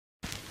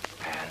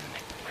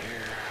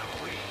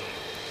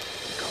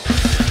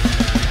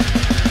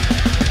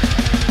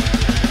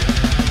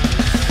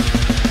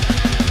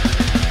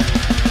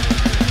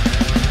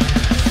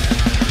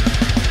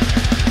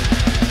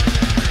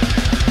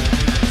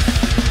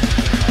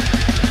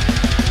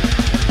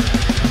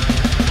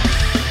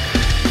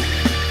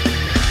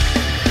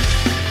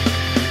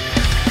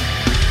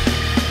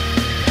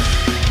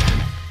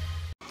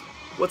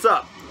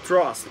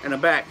Ross, and I'm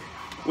back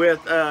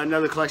with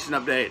another collection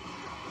update.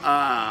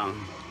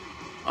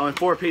 Only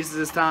 4 pieces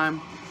this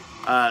time,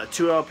 2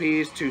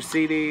 LPs, 2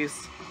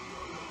 CDs,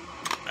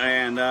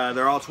 and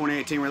they're all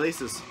 2018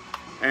 releases,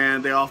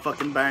 and they all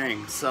fucking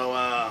bang. So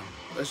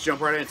let's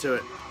jump right into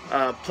it.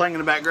 Playing in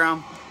the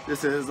background,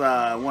 this is an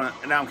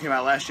album came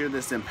out last year.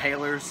 This is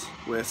Impalers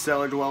with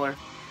Cellar Dweller.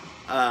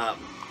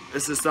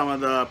 This is some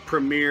of the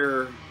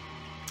premier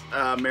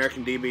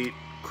American D-Beat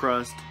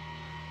crust.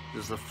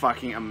 This is a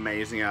fucking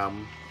amazing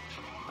album.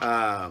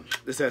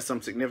 This has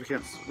some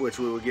significance, which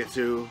we will get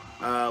to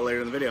later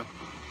in the video.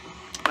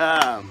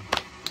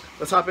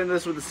 Let's hop into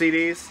this with the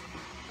CDs.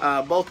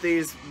 Both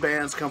these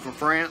bands come from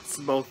France.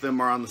 Both of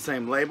them are on the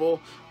same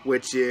label,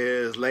 which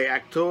is Les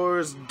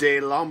Acteurs de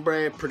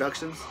l'Ombre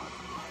Productions.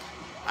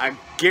 I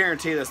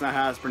guarantee that's not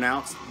how it's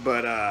pronounced,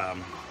 but I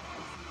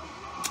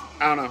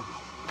don't know.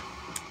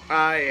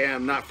 I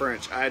am not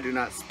French. I do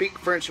not speak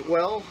French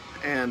well,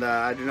 and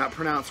I do not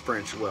pronounce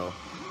French well.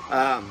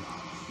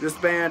 This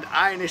band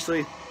I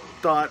initially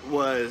thought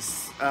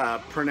was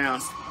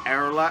pronounced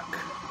Aorlhac.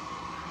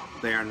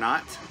 They are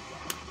not.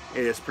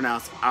 It is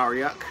pronounced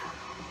Aorlhac.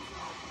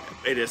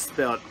 It is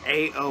spelled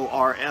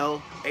A-O-R-L-H-A-C.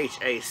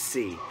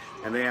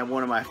 And they have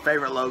one of my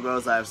favorite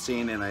logos I've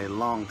seen in a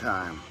long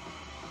time.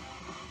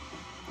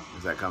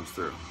 As that comes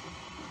through.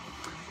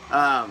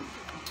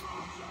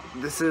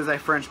 This is a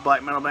French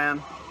black metal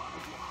band.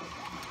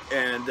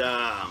 And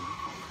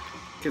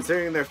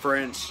considering they're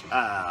French,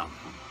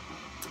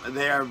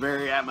 they are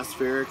very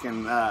atmospheric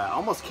and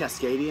almost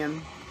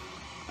Cascadian.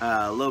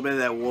 A little bit of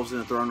that Wolves in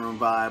the Throne Room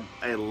vibe.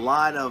 A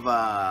lot of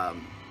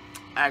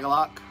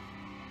Agalloch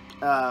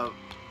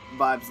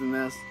vibes in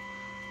this.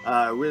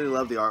 Really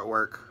love the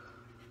artwork.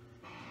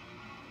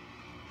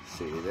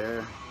 See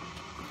there.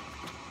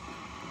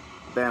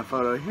 Band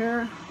photo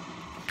here.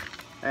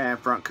 And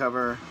front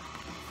cover.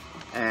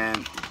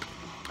 And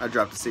I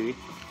dropped the CD.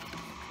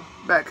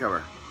 Back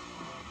cover.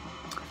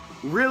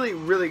 Really,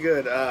 really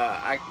good.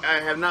 I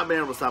have not been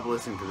able to stop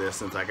listening to this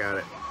since I got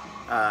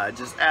it.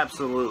 Just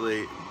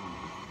absolutely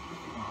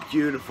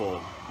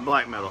beautiful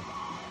black metal.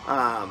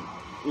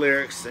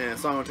 Lyrics and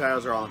song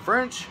titles are all in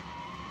French.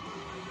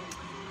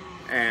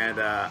 And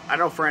I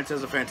know France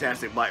has a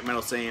fantastic black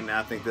metal scene.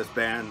 I think this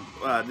band,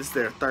 this is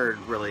their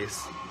 3rd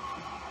release.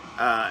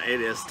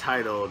 It is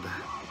titled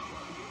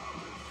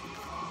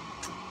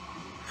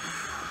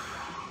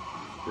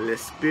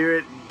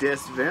L'Esprit des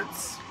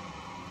Vents.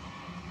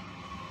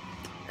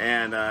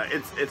 And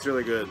it's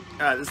really good.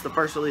 This is the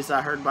first release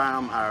I heard by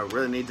them. I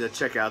really need to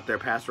check out their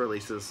past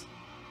releases.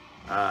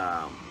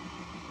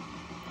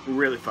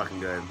 Really fucking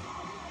good.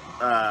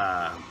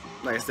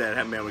 Like I said, I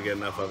haven't been able to get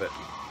enough of it.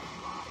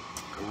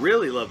 I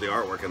really love the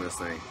artwork in this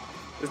thing.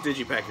 This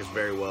digipack is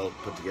very well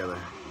put together.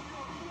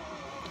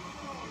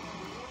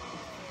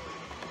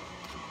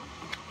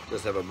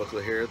 Just have a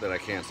booklet here that I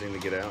can't seem to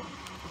get out.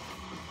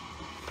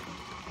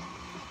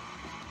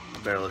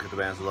 Better look at the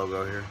band's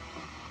logo here.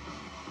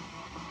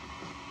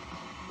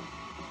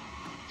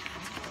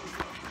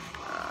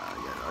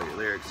 Got all your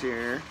lyrics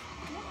here.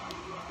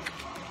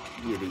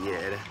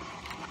 Yada.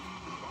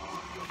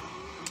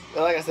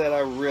 Well, like I said, I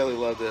really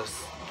love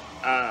this.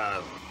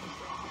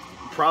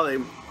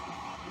 Probably,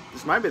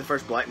 this might be the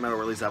first black metal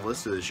release I've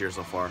listened to this year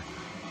so far.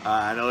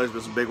 I know there's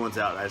been some big ones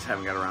out I just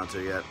haven't got around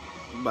to yet.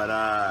 But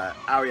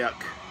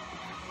Aorlhac,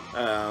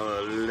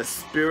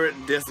 L'Esprit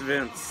des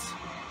Vents.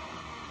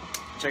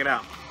 Check it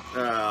out.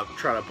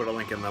 Try to put a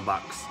link in the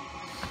box.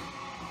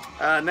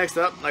 Next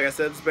up, like I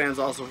said, this band's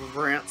also from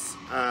France.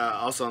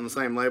 Also on the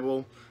same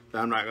label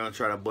that I'm not going to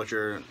try to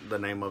butcher the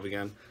name of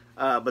again.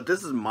 But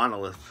this is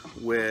Monolith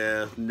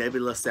with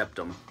Nebula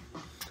Septum.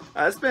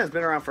 This band's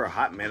been around for a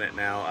hot minute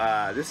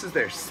now. This is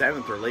their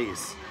 7th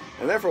release.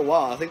 And there for a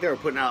while, I think they were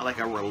putting out like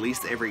a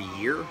release every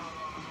year.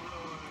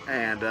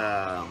 And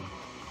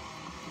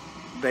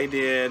they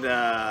did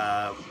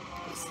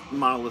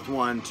Monolith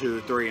 1,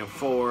 2, 3, and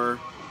 4.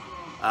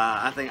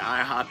 I think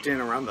I hopped in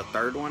around the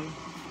 3rd one.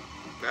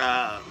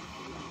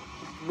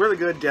 Really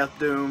good death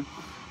doom.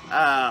 Like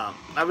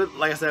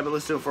I said, I've been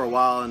listening to it for a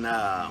while, and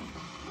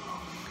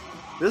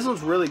this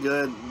one's really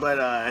good, but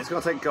it's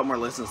going to take a couple more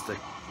listens to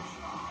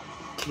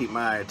keep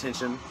my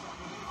attention.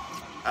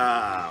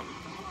 I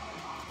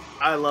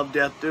love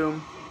death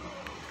doom.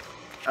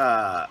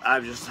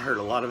 I've just heard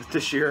a lot of it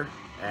this year,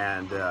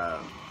 and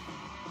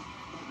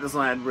this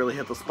one hadn't really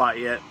hit the spot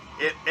yet.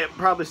 It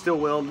probably still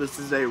will. This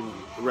is a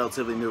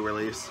relatively new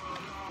release.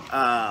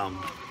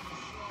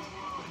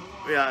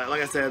 Yeah,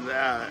 like I said,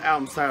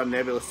 album's titled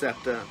Nebula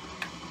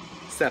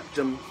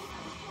Septum.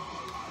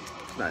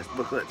 Nice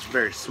booklet. It's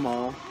very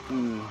small.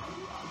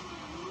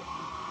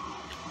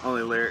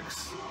 Only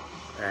lyrics,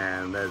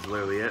 and that's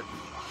literally it.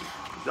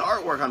 The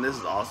artwork on this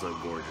is also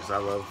gorgeous. I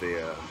love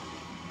the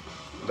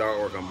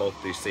artwork on both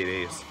these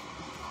CDs.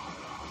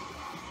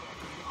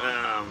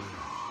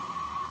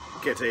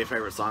 Can't tell you a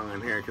favorite song on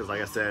here because,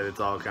 like I said, it's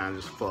all kind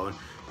of just flowing.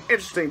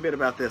 Interesting bit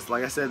about this,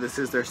 like I said, this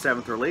is their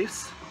 7th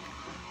release.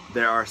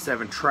 There are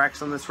 7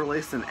 tracks on this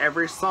release, and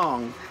every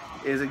song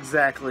is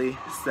exactly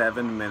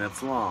 7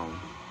 minutes long.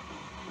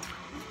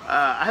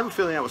 I have a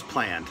feeling that was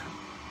planned.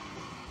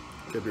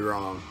 Could be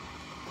wrong.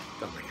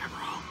 Don't think I'm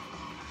wrong.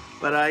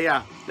 But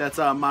yeah, that's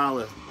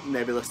Monolith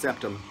Nebula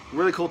Septum.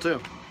 Really cool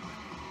too.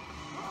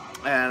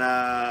 And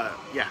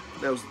yeah,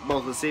 that was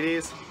both the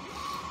CDs.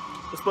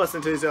 Let's bust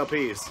into these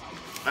LPs.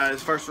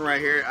 This first one right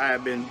here, I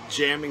have been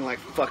jamming like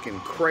fucking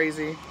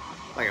crazy.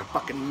 Like a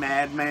fucking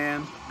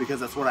madman. Because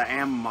that's what I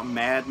am, I'm a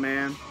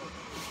madman.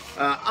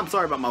 I'm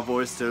sorry about my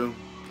voice too.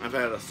 I've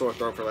had a sore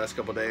throat for the last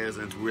couple days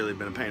and it's really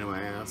been a pain in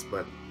my ass.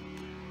 But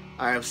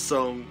I have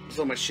so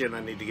much shit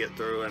I need to get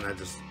through and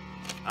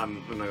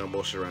I'm not gonna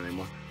bullshit around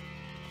anymore.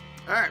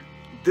 Alright,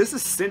 this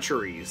is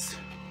Centuries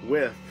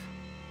with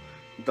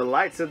The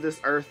Lights of This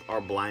Earth Are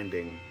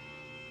Blinding.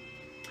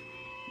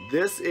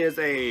 This is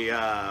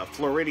a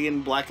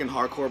Floridian black and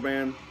hardcore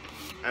band.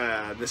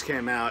 This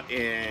came out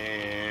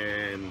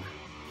in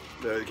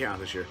the count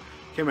this year.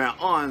 Came out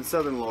on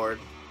Southern Lord,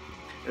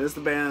 and this is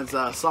the band's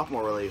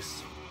sophomore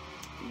release.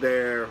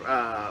 Their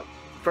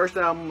first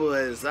album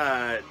was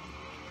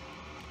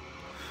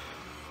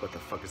what the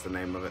fuck is the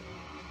name of it?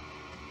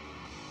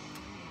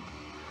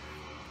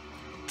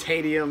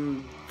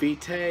 Tadium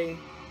Vitae.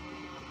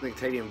 I think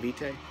Tadium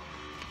Vitae.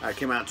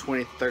 Came out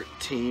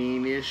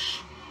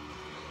 2013-ish.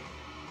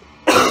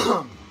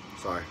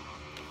 Sorry.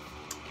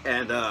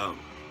 And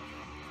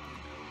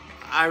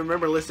I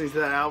remember listening to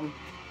that album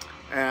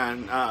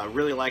and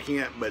really liking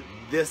it, but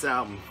this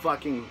album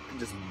fucking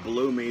just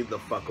blew me the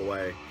fuck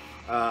away.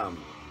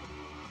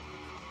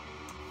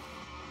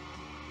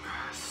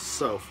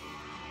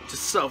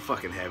 Just so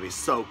fucking heavy,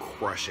 so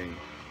crushing.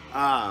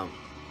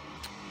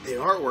 The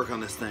artwork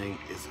on this thing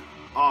is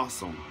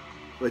awesome,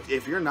 but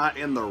if you're not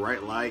in the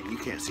right light, you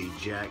can't see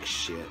jack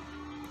shit.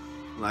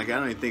 Like, I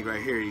don't even think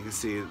right here you can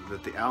see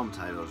that the album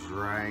title is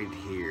right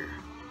here.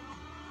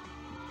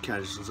 Kind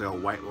of just looks like a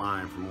white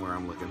line from where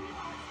I'm looking.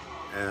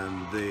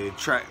 And the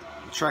track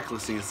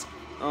listing is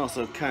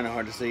also kind of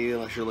hard to see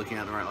unless you're looking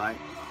at the right light.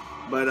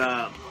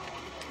 But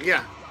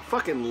yeah,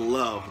 fucking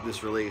love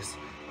this release.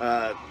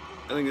 I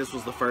think this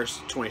was the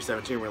first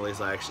 2017 release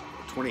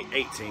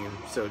 2018,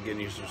 so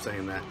getting used to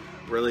saying that,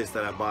 release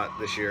that I bought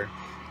this year.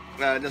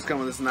 It does come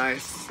with this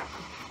nice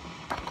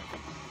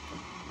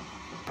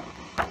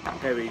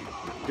heavy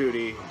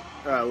duty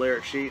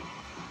lyric sheet.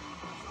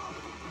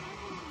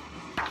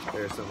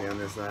 There's something on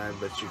this side,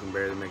 but you can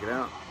barely make it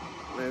out,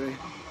 maybe.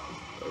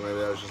 Or maybe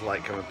that was just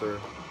light coming through.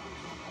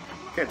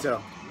 Can't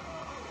tell.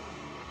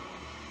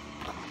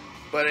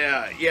 But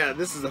yeah,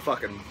 this is a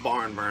fucking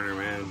barn burner,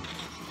 man.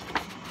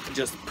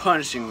 Just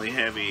punishingly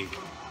heavy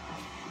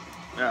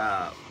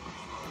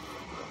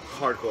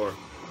hardcore.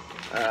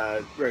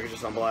 Record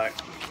just on black.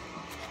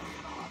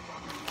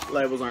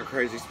 Labels aren't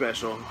crazy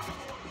special,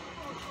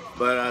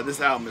 but this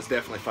album is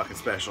definitely fucking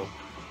special.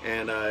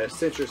 And if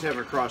Centuries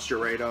haven't crossed your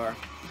radar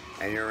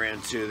and you're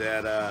into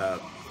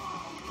that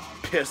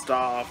pissed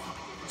off,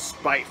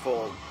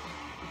 spiteful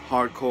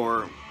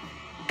hardcore,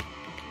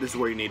 this is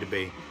where you need to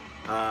be.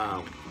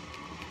 I'm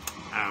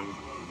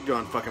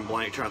going fucking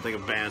blank trying to think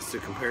of bands to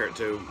compare it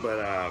to,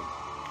 but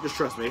just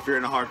trust me, if you're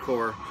into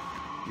hardcore,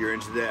 you're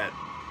into that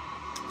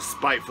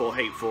spiteful,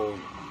 hateful,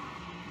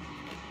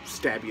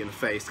 stab you in the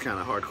face kind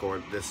of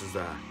hardcore, this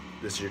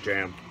is your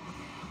jam.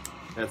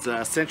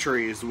 That's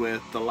Centuries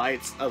with The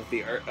Lights of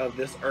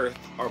This Earth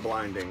Are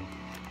Blinding.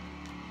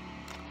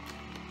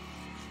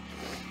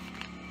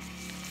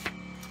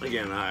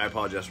 Again, I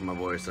apologize for my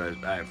voice.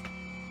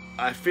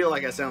 I feel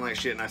like I sound like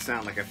shit, and I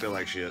sound like I feel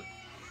like shit.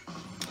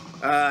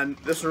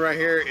 This one right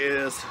here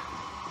is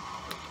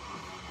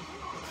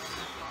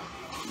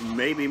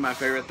maybe my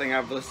favorite thing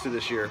I've listened to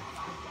this year.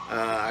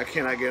 I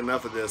cannot get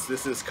enough of this.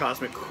 This is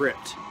Cosmic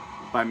Crypt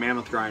by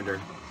Mammoth Grinder.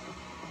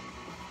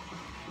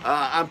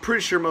 I'm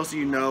pretty sure most of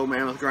you know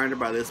Mammoth Grinder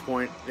by this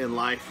point in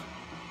life.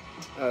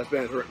 It's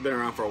been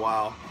around for a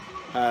while.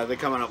 They're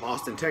coming up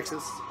Austin,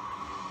 Texas.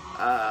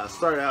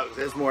 Started out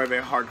as more of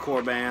a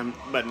hardcore band,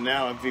 but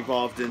now have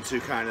evolved into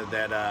kind of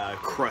that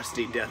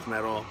crusty death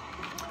metal,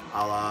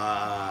 a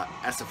la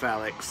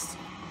Acephalix,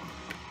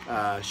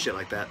 shit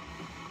like that.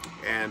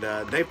 And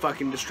they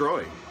fucking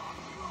destroy.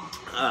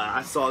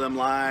 I saw them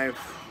live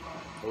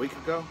a week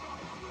ago,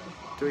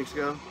 2 weeks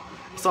ago.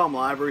 I saw them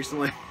live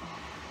recently,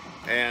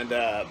 and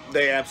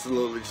they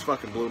absolutely just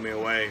fucking blew me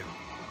away.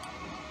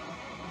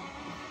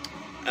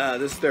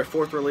 This is their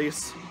fourth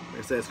release.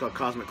 They say it's called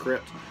Cosmic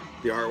Crypt.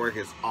 The artwork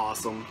is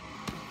awesome.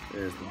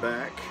 There's the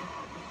back.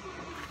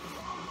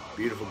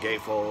 Beautiful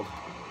gatefold.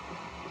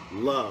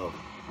 Love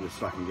this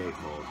fucking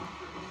gatefold.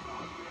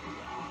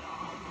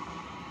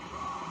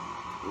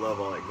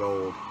 Love all that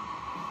gold.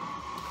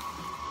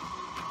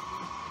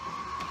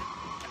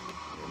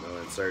 And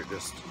they'll insert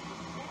just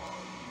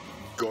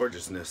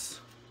gorgeousness.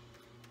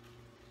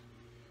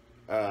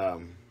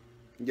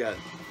 Yeah.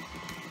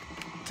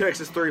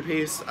 Texas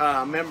three-piece.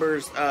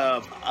 Members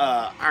of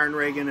Iron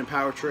Reagan and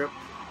Power Trip.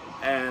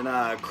 And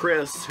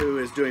Chris, who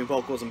is doing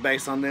vocals and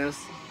bass on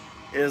this,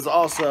 is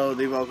also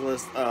the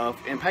vocalist of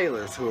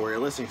Impalers, who we're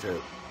listening to.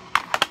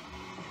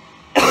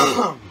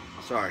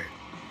 Sorry.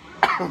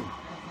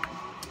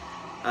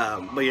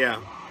 But yeah,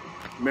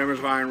 Members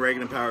of Iron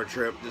Reagan and Power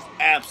Trip, just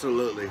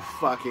absolutely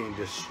fucking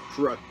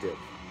destructive.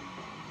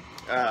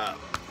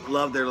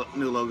 Love their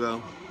new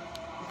logo.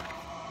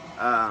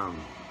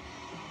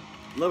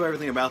 Love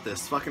everything about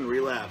this. Fucking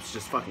Relapse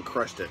just fucking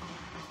crushed it.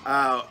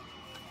 I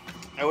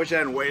wish I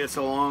hadn't waited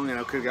so long and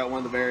I could have got one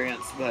of the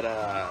variants, but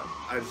I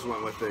just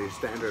went with the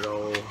standard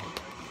old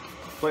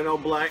plain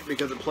old black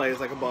because it plays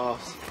like a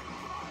boss.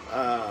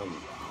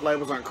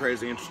 Labels aren't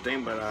crazy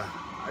interesting, but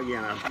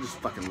again, I just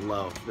fucking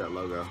love that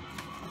logo.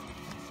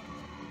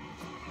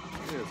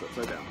 It's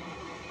upside down.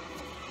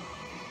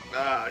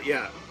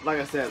 Yeah, like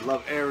I said,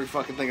 love every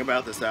fucking thing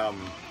about this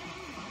album.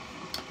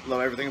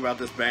 Love everything about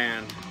this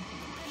band.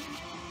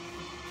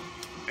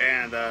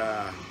 And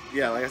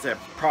yeah, like I said,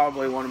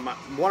 probably one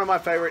of my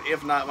favorite,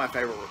 if not my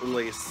favorite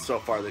release so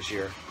far this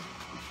year.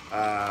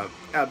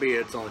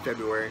 Albeit it's only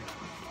February,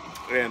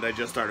 and I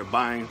just started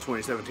buying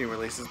 2017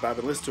 releases, but I've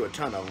been listening to a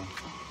ton of them.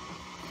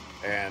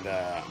 And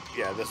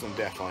yeah, this one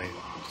definitely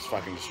just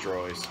fucking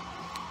destroys.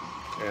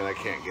 And I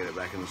can't get it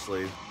back in the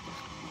sleeve.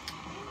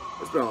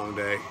 It's been a long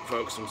day,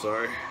 folks. I'm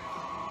sorry.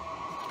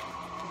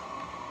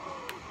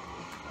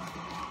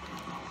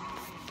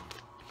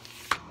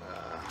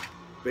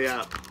 But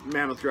yeah,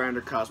 Mammoth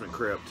Grinder, Cosmic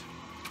Crypt.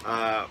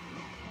 I'm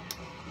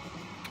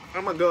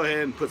gonna go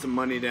ahead and put some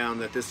money down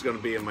that this is gonna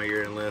be in my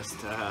year-end list,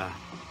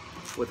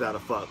 without a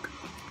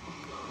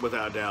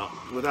doubt,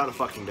 without a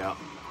fucking doubt.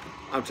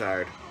 I'm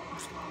tired.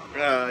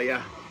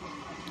 Yeah,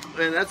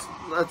 and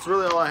that's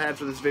really all I had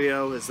for this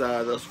video. Is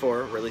those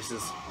 4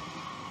 releases.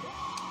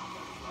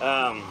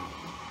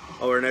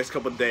 Over the next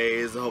couple of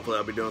days, hopefully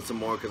I'll be doing some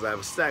more because I have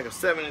a stack of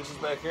 7 inches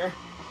back here.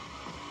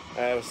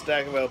 I have a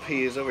stack of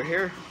LPs over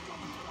here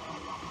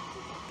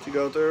to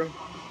go through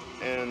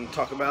and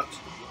talk about,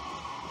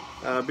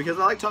 because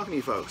I like talking to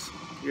you folks.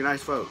 You're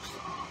nice folks.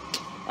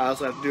 I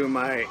also have to do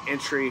my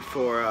entry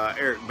for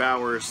Eric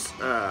Bauer's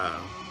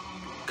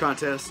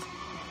contest.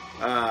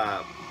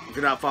 If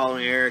you're not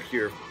following Eric,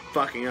 you're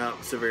fucking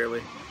up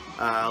severely.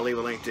 I'll leave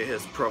a link to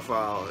his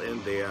profile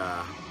in the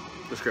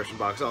description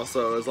box,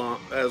 also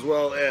as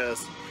well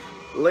as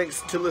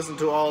links to listen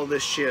to all of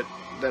this shit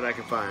that I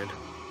can find.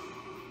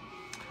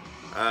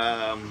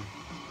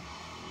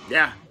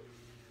 Yeah,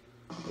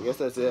 I guess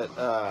that's it.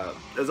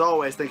 As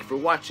always, thank you for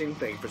watching,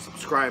 thank you for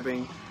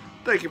subscribing,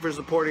 thank you for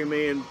supporting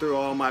me and through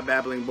all my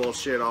babbling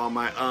bullshit, all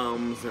my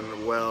ums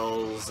and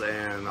wells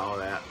and all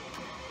that.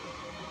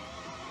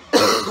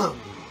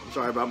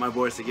 Sorry about my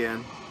voice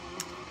again.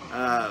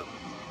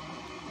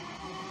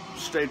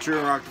 Stay true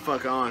and rock the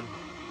fuck on.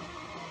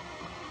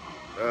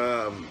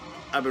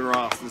 I've been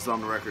Ross. This is On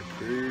The Record.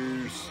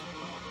 Peace.